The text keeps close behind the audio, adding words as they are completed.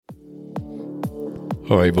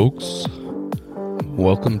Hi, folks.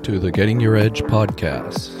 Welcome to the Getting Your Edge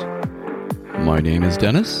podcast. My name is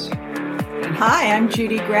Dennis. And hi, I'm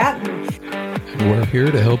Judy Grattan. And we're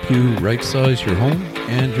here to help you right-size your home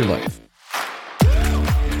and your life.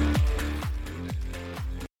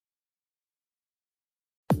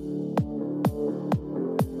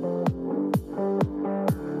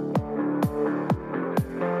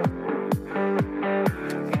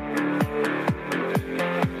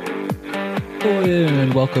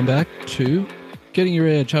 And welcome back to Getting Your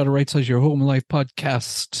Edge, How to Right-Size Your Home and Life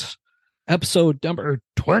podcast, episode number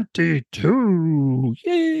 22.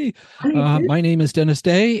 Yay! My name is Dennis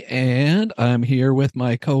Day, and I'm here with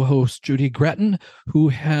my co-host, Judy Grattan, who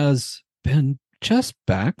has been just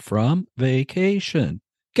back from vacation.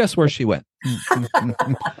 Guess where she went?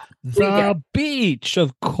 The beach,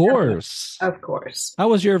 of course. Of course. How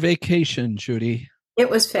was your vacation, Judy? It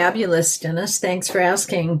was fabulous, Dennis. Thanks for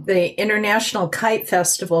asking. The International Kite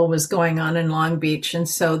Festival was going on in Long Beach, and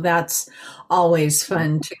so that's always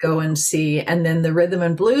fun to go and see. And then the Rhythm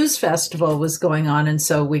and Blues Festival was going on, and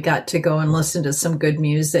so we got to go and listen to some good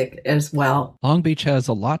music as well. Long Beach has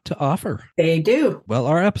a lot to offer. They do. Well,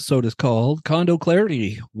 our episode is called Condo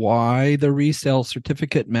Clarity, Why the Resale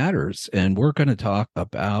Certificate Matters, and we're going to talk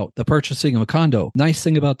about the purchasing of a condo. Nice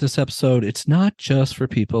thing about this episode, it's not just for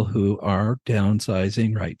people who are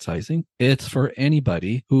downsizing, right-sizing. It's for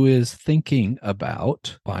anybody who is thinking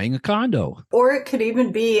about buying a condo. Or it could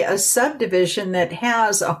even be a subdivision that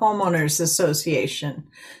has a homeowners association.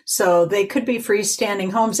 So they could be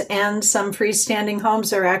freestanding homes, and some freestanding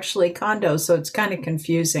homes are actually condos. So it's kind of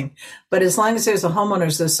confusing. But as long as there's a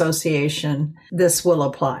homeowners association, this will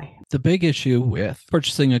apply. The big issue with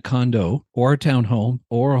purchasing a condo or a townhome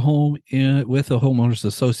or a home with a homeowners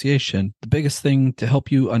association, the biggest thing to help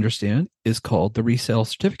you understand is called the resale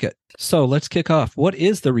certificate. So let's kick off. What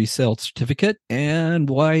is the resale certificate and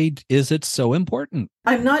why is it so important?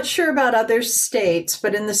 I'm not sure about other states,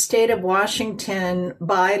 but in the state of Washington,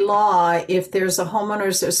 by law, if there's a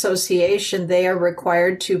homeowners association, they are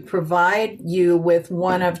required to provide you with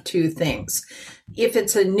one of two things. If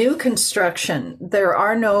it's a new construction, there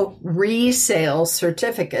are no resale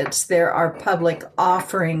certificates. There are public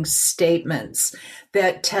offering statements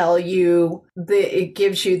that tell you, it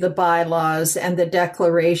gives you the bylaws and the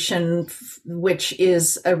declaration, which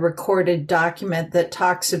is a recorded document that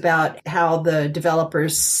talks about how the developer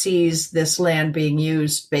sees this land being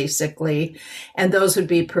used, basically. And those would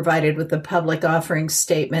be provided with the public offering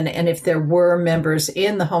statement. And if there were members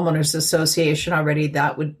in the homeowners association already,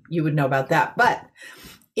 you would know about that. But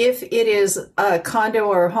if it is a condo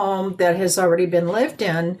or a home that has already been lived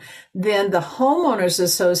in, then the homeowners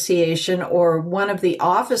association or one of the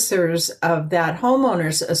officers of that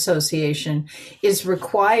homeowners association is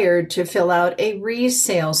required to fill out a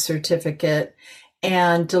resale certificate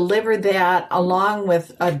and deliver that along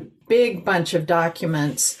with a big bunch of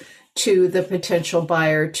documents to the potential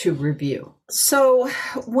buyer to review. So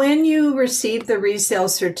when you receive the resale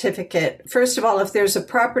certificate, first of all, if there's a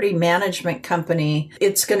property management company,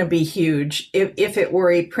 it's going to be huge. If it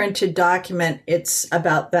were a printed document, it's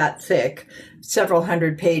about that thick, several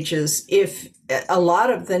hundred pages. If a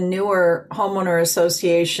lot of the newer homeowner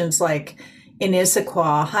associations like in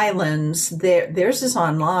Issaquah, Highlands, theirs is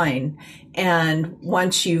online. And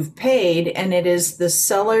once you've paid, and it is the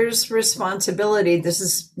seller's responsibility, this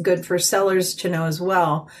is good for sellers to know as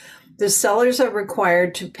well, the sellers are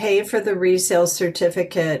required to pay for the resale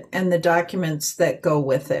certificate and the documents that go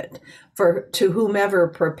with it to whomever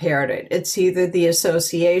prepared it. It's either the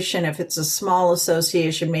association. If it's a small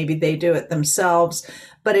association, maybe they do it themselves,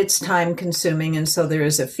 but it's time consuming. And so there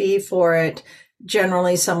is a fee for it,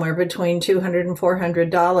 generally somewhere between $200 and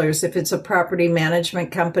 $400. If it's a property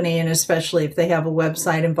management company, and especially if they have a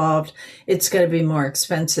website involved, it's going to be more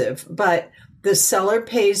expensive. But the seller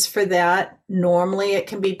pays for that. Normally it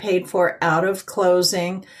can be paid for out of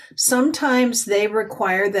closing. Sometimes they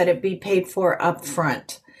require that it be paid for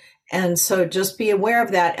upfront. And so just be aware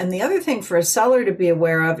of that. And the other thing for a seller to be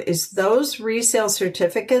aware of is those resale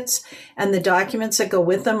certificates and the documents that go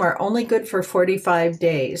with them are only good for 45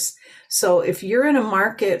 days. So if you're in a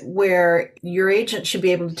market where your agent should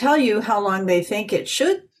be able to tell you how long they think it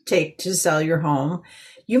should take to sell your home,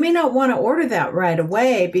 you may not want to order that right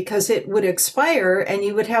away because it would expire and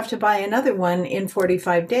you would have to buy another one in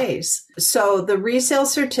 45 days. So the resale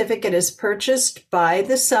certificate is purchased by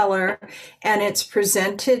the seller and it's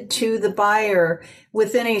presented to the buyer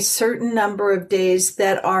within a certain number of days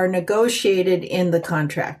that are negotiated in the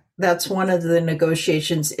contract. That's one of the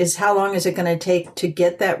negotiations, is how long is it going to take to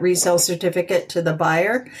get that resale certificate to the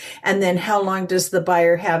buyer? And then how long does the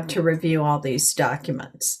buyer have to review all these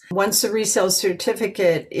documents? Once the resale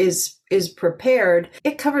certificate is prepared,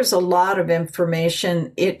 it covers a lot of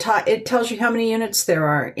information. It tells you how many units there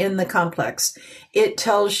are in the complex. It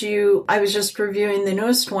tells you, I was just reviewing the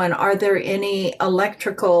newest one, are there any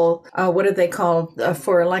electrical, what are they called,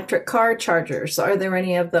 for electric car chargers? Are there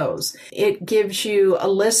any of those? It gives you a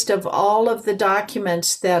list of all of the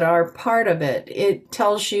documents that are part of it. It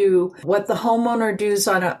tells you what the homeowner dues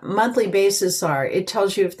on a monthly basis are. It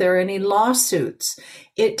tells you if there are any lawsuits.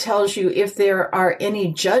 It tells you if there are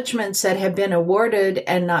any judgments that have been awarded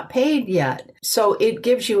and not paid yet. So it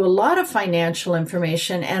gives you a lot of financial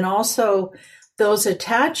information, and also those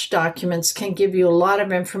attached documents can give you a lot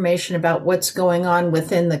of information about what's going on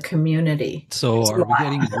within the community. So are we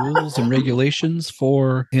getting rules and regulations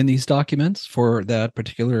in these documents for that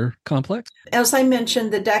particular complex? As I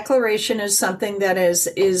mentioned, the declaration is something that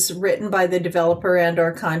is written by the developer and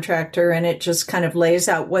or contractor, and it just kind of lays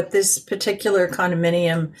out what this particular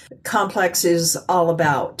condominium complex is all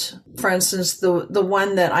about. For instance, the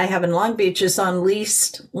one that I have in Long Beach is on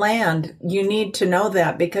leased land. You need to know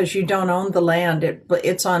that because you don't own the land.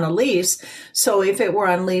 It's on a lease. So if it were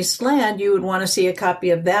on leased land, you would want to see a copy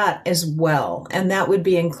of that as well. And that would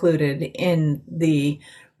be included in the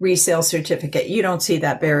resale certificate. You don't see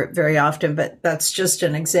that very, very often, but that's just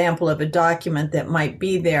an example of a document that might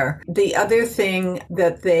be there. The other thing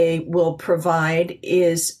that they will provide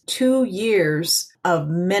is 2 years of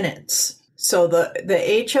minutes. So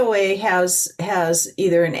the HOA has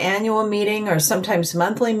either an annual meeting or sometimes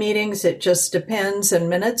monthly meetings. It just depends, and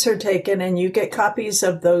minutes are taken, and you get copies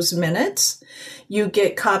of those minutes. You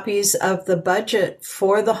get copies of the budget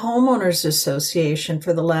for the homeowners association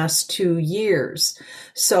for the last 2 years.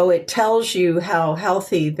 So it tells you how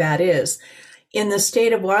healthy that is. In the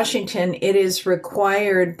state of Washington, it is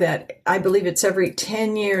required that, I believe it's every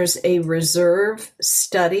 10 years, a reserve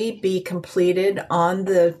study be completed on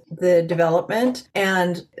the development,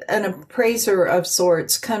 and an appraiser of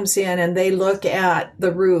sorts comes in and they look at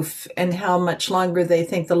the roof and how much longer they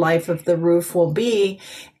think the life of the roof will be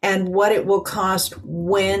and what it will cost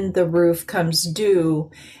when the roof comes due,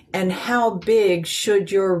 and how big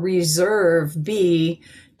should your reserve be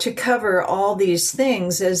to cover all these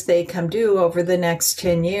things as they come due over the next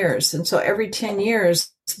 10 years. And so every 10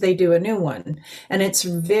 years, they do a new one. And it's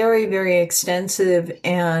very, very extensive.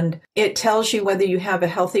 And it tells you whether you have a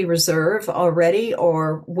healthy reserve already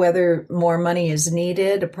or whether more money is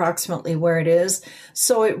needed, approximately where it is.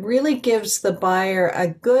 So it really gives the buyer a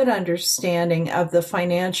good understanding of the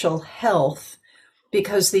financial health,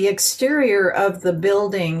 because the exterior of the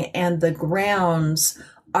building and the grounds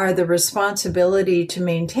are the responsibility to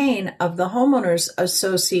maintain of the homeowners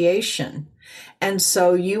association. And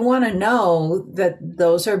so you want to know that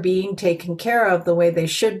those are being taken care of the way they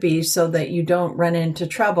should be, so that you don't run into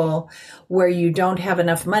trouble where you don't have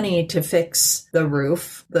enough money to fix the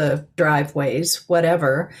roof, the driveways,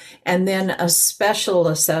 whatever. And then a special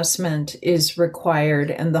assessment is required,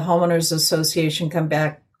 and the homeowners association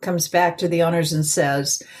comes back to the owners and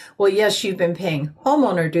says, well, yes, you've been paying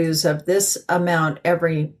homeowner dues of this amount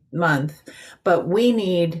every month, but we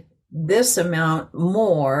need this amount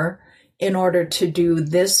more in order to do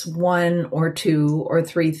this 1 or 2 or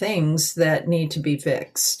 3 things that need to be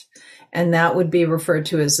fixed. And that would be referred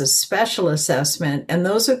to as a special assessment. And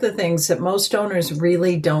those are the things that most owners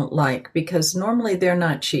really don't like, because normally they're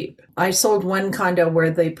not cheap. I sold one condo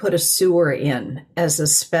where they put a sewer in as a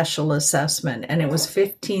special assessment, and it was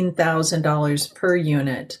 $15,000 per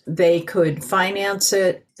unit. They could finance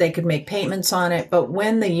it, they could make payments on it, but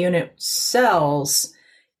when the unit sells,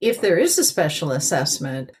 if there is a special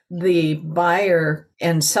assessment, the buyer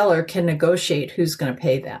and seller can negotiate who's going to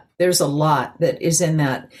pay that. There's a lot that is in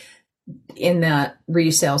that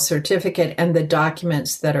resale certificate and the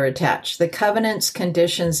documents that are attached. The covenants,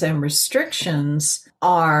 conditions, and restrictions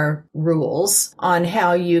are rules on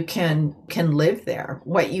how you can live there,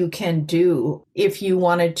 what you can do. If you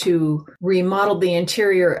wanted to remodel the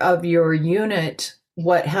interior of your unit,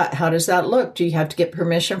 how does that look? Do you have to get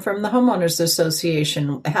permission from the homeowners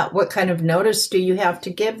association? What kind of notice do you have to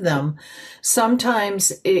give them?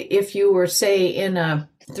 Sometimes if you were, say, in a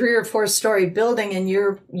 3 or 4 story building and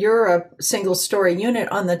you're a single story unit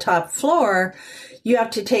on the top floor, you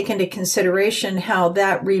have to take into consideration how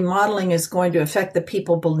that remodeling is going to affect the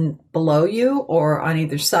people below you or on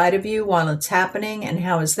either side of you while it's happening, and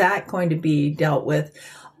how is that going to be dealt with.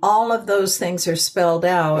 All of those things are spelled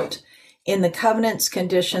out in the covenants,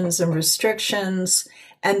 conditions, and restrictions,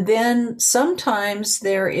 And then sometimes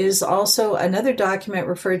there is also another document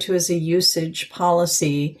referred to as a usage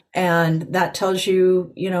policy, and that tells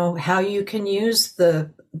you, how you can use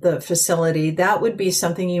the facility. That would be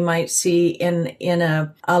something you might see in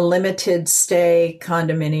a limited stay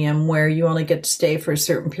condominium where you only get to stay for a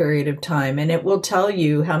certain period of time. And it will tell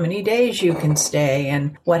you how many days you can stay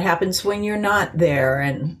and what happens when you're not there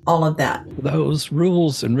and all of that. Those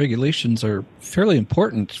rules and regulations are fairly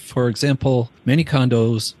important. For example, many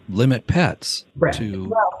condos limit pets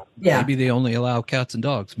to maybe they only allow cats and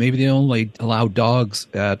dogs. Maybe they only allow dogs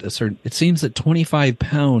at a certain, it seems that 25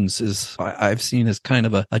 pounds is, I've seen as kind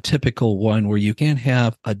of a typical one where you can't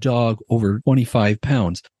have a dog over 25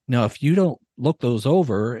 pounds. Now, if you don't look those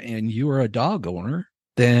over and you are a dog owner,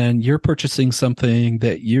 then you're purchasing something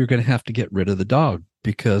that you're going to have to get rid of the dog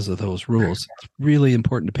because of those rules. It's really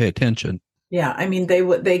important to pay attention. Yeah, I mean,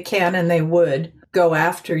 they can and they would go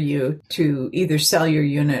after you to either sell your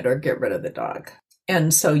unit or get rid of the dog.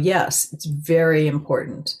 And so, yes, it's very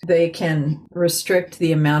important. They can restrict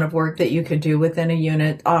the amount of work that you could do within a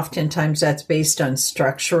unit. Oftentimes that's based on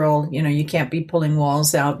structural, you can't be pulling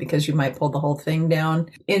walls out because you might pull the whole thing down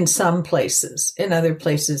in some places. In other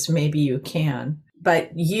places, maybe you can.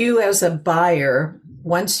 But you as a buyer,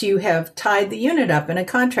 once you have tied the unit up in a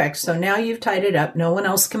contract, so now you've tied it up, no one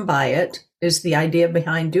else can buy it, is the idea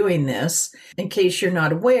behind doing this. In case you're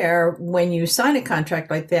not aware, when you sign a contract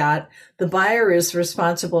like that, the buyer is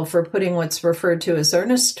responsible for putting what's referred to as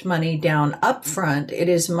earnest money down upfront. It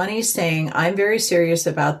is money saying, I'm very serious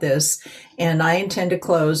about this and I intend to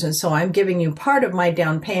close. And so I'm giving you part of my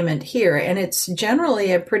down payment here. And it's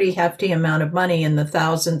generally a pretty hefty amount of money in the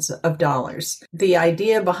thousands of dollars. The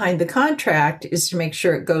idea behind the contract is to make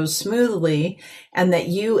sure it goes smoothly and that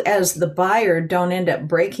you as the buyer don't end up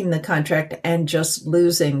breaking the contract and just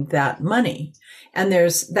losing that money. And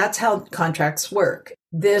that's how contracts work.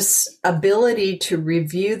 This ability to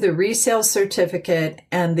review the resale certificate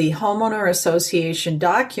and the homeowner association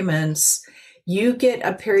documents, you get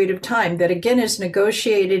a period of time that again is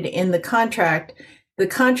negotiated in the contract. The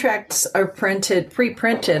contracts are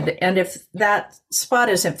pre-printed, and if that spot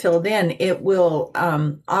isn't filled in, it will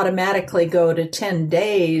automatically go to 10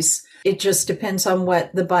 days. It just depends on what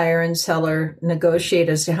the buyer and seller negotiate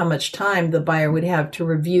as to how much time the buyer would have to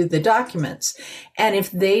review the documents. And if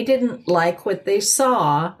they didn't like what they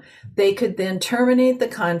saw, they could then terminate the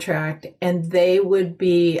contract and they would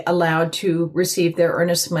be allowed to receive their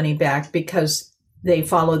earnest money back because they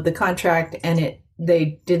followed the contract and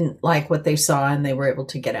they didn't like what they saw and they were able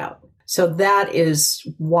to get out. So that is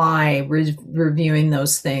why reviewing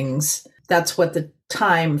those things, that's what the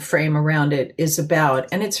time frame around it is about.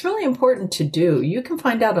 And it's really important to do. You can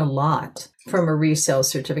find out a lot from a resale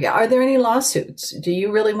certificate. Are there any lawsuits? Do you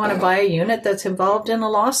really want to buy a unit that's involved in a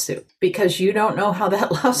lawsuit? Because you don't know how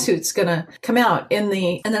that lawsuit's going to come out. In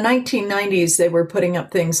the 1990s, they were putting up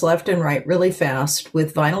things left and right really fast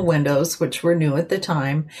with vinyl windows, which were new at the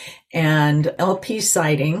time, and LP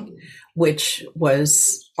siding, which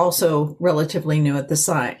was also relatively new at the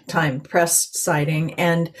time, pressed siding.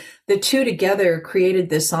 And the two together created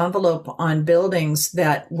this envelope on buildings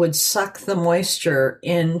that would suck the moisture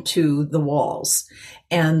into the walls.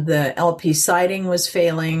 And the LP siding was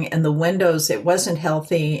failing and the windows, it wasn't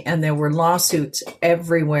healthy. And there were lawsuits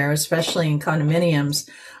everywhere, especially in condominiums,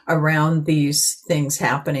 around these things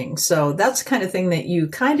happening. So that's the kind of thing that you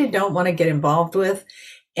kind of don't want to get involved with.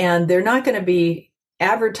 And they're not going to be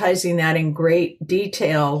advertising that in great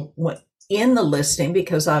detail in the listing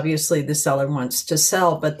because obviously the seller wants to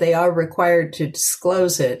sell, but they are required to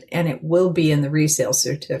disclose it and it will be in the resale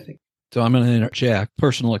certificate. So I'm going to interject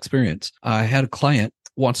personal experience. I had a client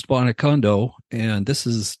wants to buy a condo, and this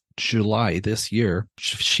is July this year.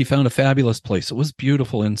 She found a fabulous place. It was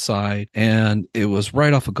beautiful inside and it was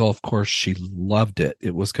right off a golf course. She loved it.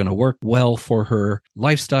 It was going to work well for her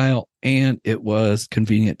lifestyle and it was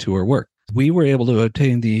convenient to her work. We were able to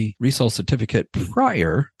obtain the resale certificate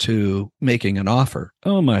prior to making an offer.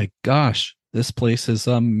 Oh my gosh, this place is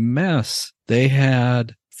a mess. They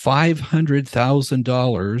had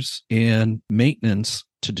 $500,000 in maintenance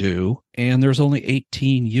to do, and there's only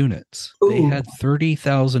 18 units. Ooh. They had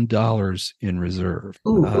 $30,000 in reserve.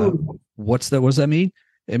 What does that mean?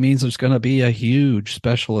 It means there's going to be a huge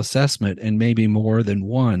special assessment and maybe more than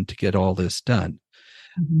one to get all this done.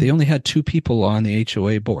 Mm-hmm. They only had 2 people on the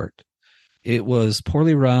HOA board. It was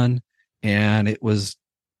poorly run and it was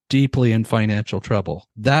deeply in financial trouble.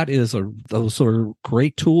 Those are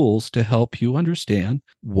great tools to help you understand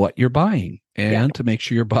what you're buying. Yeah. and to make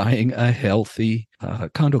sure you're buying a healthy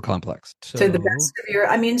condo complex. To the best of your,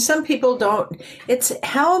 I mean, some people don't, it's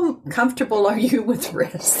how comfortable are you with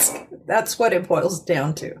risk? That's what it boils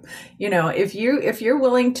down to. If you're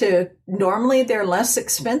willing to, normally they're less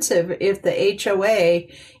expensive if the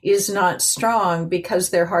HOA is not strong because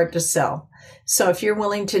they're hard to sell. So if you're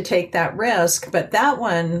willing to take that risk, but that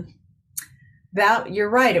one, that you're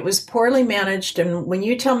right, it was poorly managed. And when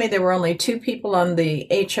you tell me there were only 2 people on the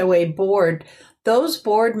HOA board, those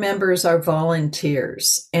board members are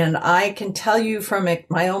volunteers. And I can tell you from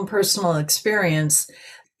my own personal experience,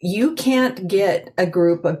 you can't get a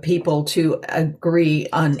group of people to agree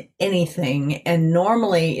on anything. And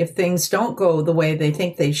normally, if things don't go the way they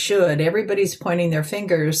think they should, everybody's pointing their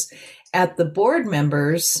fingers at the board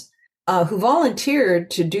members who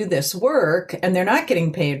volunteered to do this work, and they're not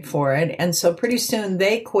getting paid for it. And so pretty soon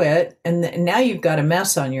they quit, and now you've got a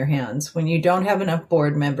mess on your hands. When you don't have enough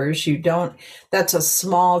board members, that's a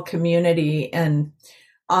small community. And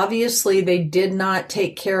obviously they did not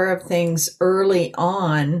take care of things early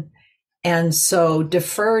on. And so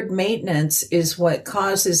deferred maintenance is what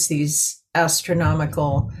causes these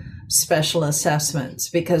astronomical special assessments,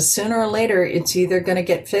 because sooner or later it's either going to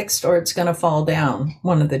get fixed or it's going to fall down,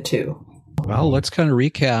 one of the two. Well, let's kind of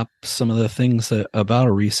recap some of the things about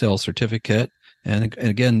a resale certificate. And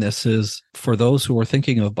again, this is for those who are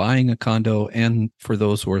thinking of buying a condo and for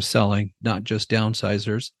those who are selling, not just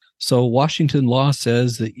downsizers. So Washington law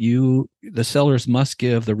says that the sellers must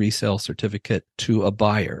give the resale certificate to a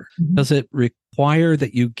buyer. Mm-hmm. Does it require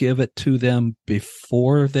that you give it to them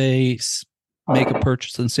before they make a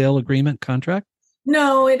purchase and sale agreement contract?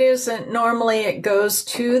 No, it isn't. Normally it goes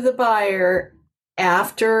to the buyer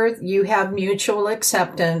after you have mutual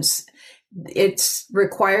acceptance. It's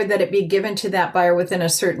required that it be given to that buyer within a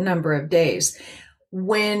certain number of days.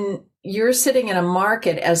 When you're sitting in a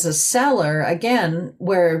market as a seller, again,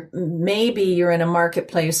 where maybe you're in a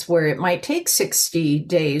marketplace where it might take 60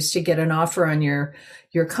 days to get an offer on your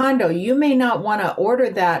condo, you may not want to order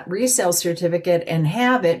that resale certificate and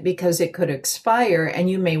have it because it could expire, and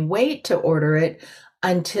you may wait to order it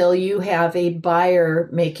until you have a buyer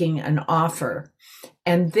making an offer.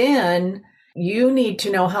 And then you need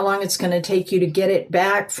to know how long it's going to take you to get it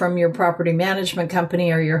back from your property management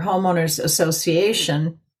company or your homeowners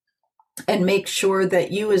association, and make sure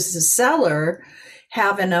that you as the seller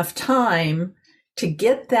have enough time to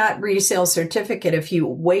get that resale certificate if you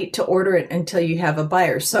wait to order it until you have a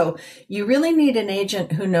buyer. So you really need an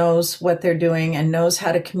agent who knows what they're doing and knows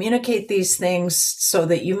how to communicate these things so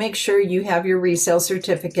that you make sure you have your resale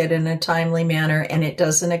certificate in a timely manner and it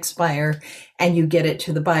doesn't expire, and you get it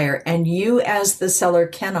to the buyer. And you as the seller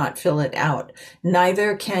cannot fill it out.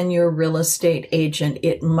 Neither can your real estate agent.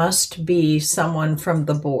 It must be someone from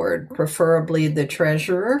the board, preferably the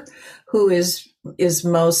treasurer, who is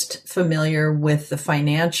most familiar with the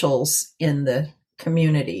financials in the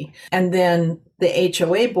community. And then the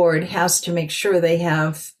HOA board has to make sure they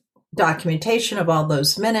have documentation of all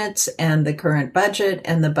those minutes and the current budget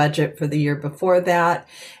and the budget for the year before that.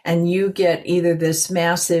 And you get either this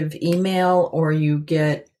massive email, or you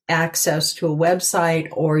get access to a website,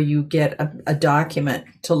 or you get a document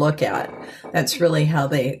to look at. That's really how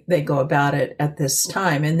they go about it at this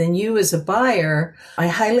time. And then you as a buyer, I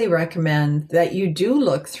highly recommend that you do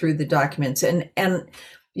look through the documents. And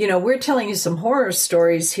we're telling you some horror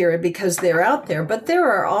stories here because they're out there, but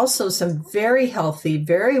there are also some very healthy,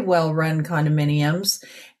 very well-run condominiums,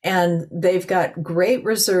 and they've got great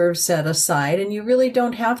reserves set aside, and you really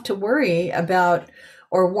don't have to worry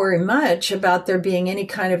much about there being any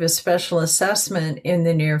kind of a special assessment in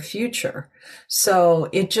the near future. So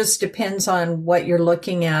it just depends on what you're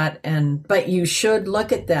looking at, but you should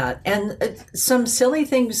look at that. And some silly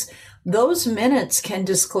things, those minutes can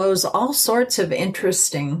disclose all sorts of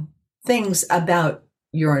interesting things about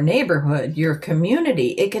your neighborhood, your community.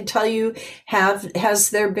 It could tell you, has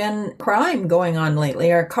there been crime going on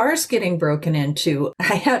lately? Are cars getting broken into?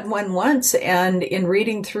 I had one once, and in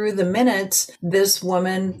reading through the minutes, this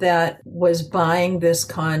woman that was buying this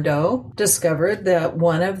condo discovered that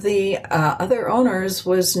one of the other owners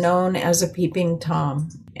was known as a peeping Tom.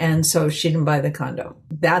 And so she didn't buy the condo.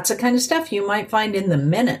 That's the kind of stuff you might find in the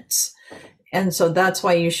minutes. And so that's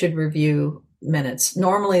why you should review minutes.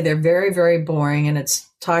 Normally they're very, very boring, and it's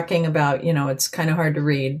talking about, it's kind of hard to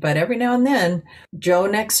read, but every now and then Joe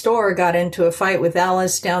next door got into a fight with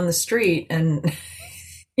Alice down the street, and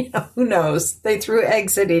who knows, they threw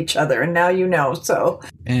eggs at each other, and now so.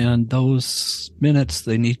 And those minutes,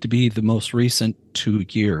 they need to be the most recent 2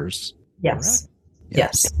 years. Yes. Correct?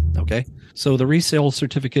 Yes. Okay. So the resale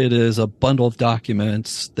certificate is a bundle of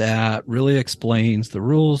documents that really explains the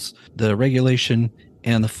rules, the regulation,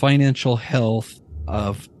 and the financial health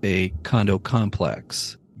of a condo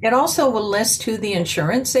complex. It also will list who the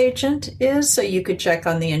insurance agent is, so you could check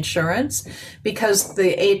on the insurance, because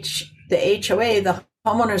the HOA, the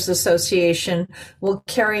Homeowners Association, will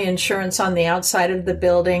carry insurance on the outside of the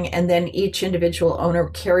building, and then each individual owner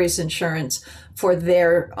carries insurance for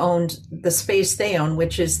the space they own,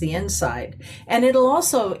 which is the inside. And it'll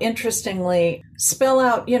also, interestingly, spell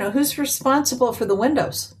out, who's responsible for the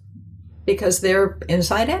windows, because they're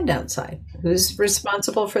inside and outside. Who's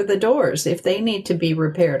responsible for the doors if they need to be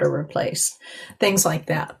repaired or replaced? Things like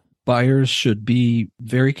that. Buyers should be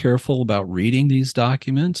very careful about reading these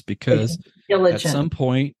documents, because at some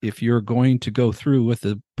point, if you're going to go through with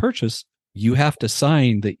the purchase, you have to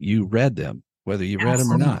sign that you read them, whether you read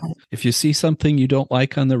them or not. If you see something you don't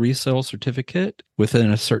like on the resale certificate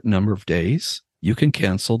within a certain number of days, you can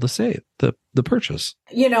cancel the purchase.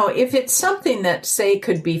 If it's something that, say,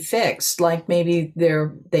 could be fixed, like maybe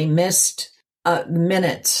they missed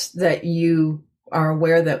minutes that you are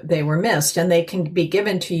aware that they were missed, and they can be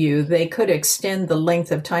given to you, they could extend the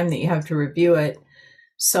length of time that you have to review it,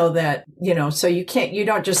 so that, so you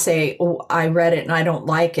don't just say, oh, I read it and I don't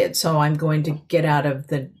like it, so I'm going to get out of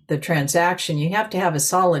the transaction. You have to have a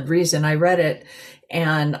solid reason. I read it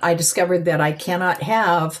and I discovered that I cannot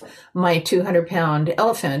have my 200-pound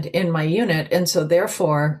elephant in my unit. And so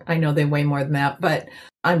therefore, I know they weigh more than that, but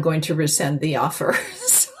I'm going to rescind the offer.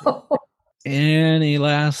 Any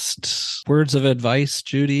last words of advice,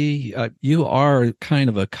 Judy? You are kind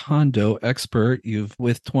of a condo expert. You've,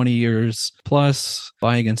 with 20 years plus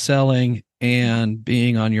buying and selling and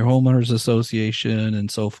being on your homeowners association and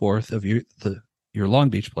so forth of your Long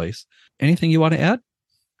Beach place. Anything you want to add?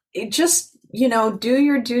 Just, do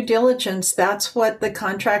your due diligence. That's what the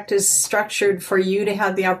contract is structured for, you to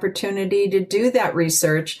have the opportunity to do that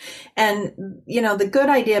research. And, the good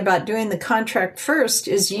idea about doing the contract first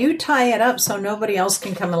is you tie it up so nobody else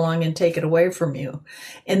can come along and take it away from you.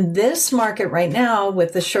 In this market right now,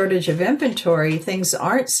 with the shortage of inventory, things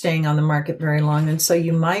aren't staying on the market very long. And so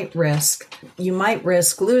you might risk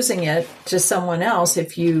losing it to someone else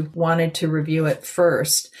if you wanted to review it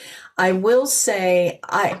first. I will say,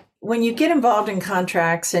 when you get involved in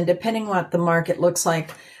contracts, and depending what the market looks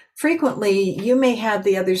like, frequently you may have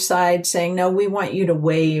the other side saying, no, we want you to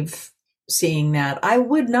waive seeing that. I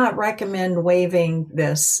would not recommend waiving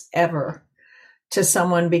this ever to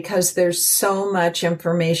someone, because there's so much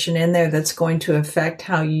information in there that's going to affect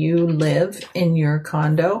how you live in your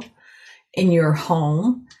condo, in your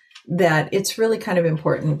home, that it's really kind of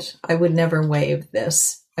important. I would never waive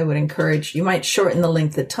this. I would encourage, you might shorten the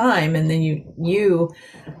length of time, and then you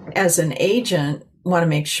as an agent want to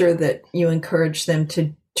make sure that you encourage them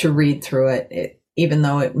to read through it, even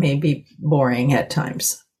though it may be boring at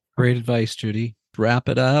times. Great advice, Judy. Wrap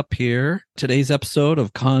it up here. Today's episode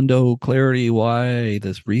of Condo Clarity, why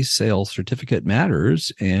this resale certificate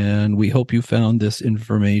matters. And we hope you found this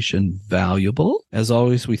information valuable. As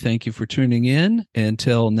always, we thank you for tuning in.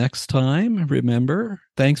 Until next time, remember,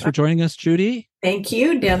 thanks for joining us, Judy. Thank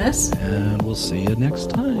you, Dennis. And we'll see you next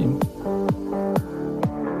time.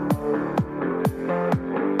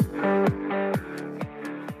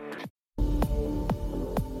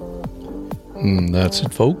 That's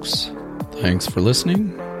it, folks. Thanks for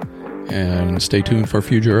listening, and stay tuned for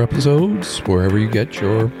future episodes wherever you get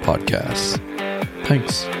your podcasts.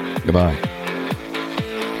 Thanks. Goodbye.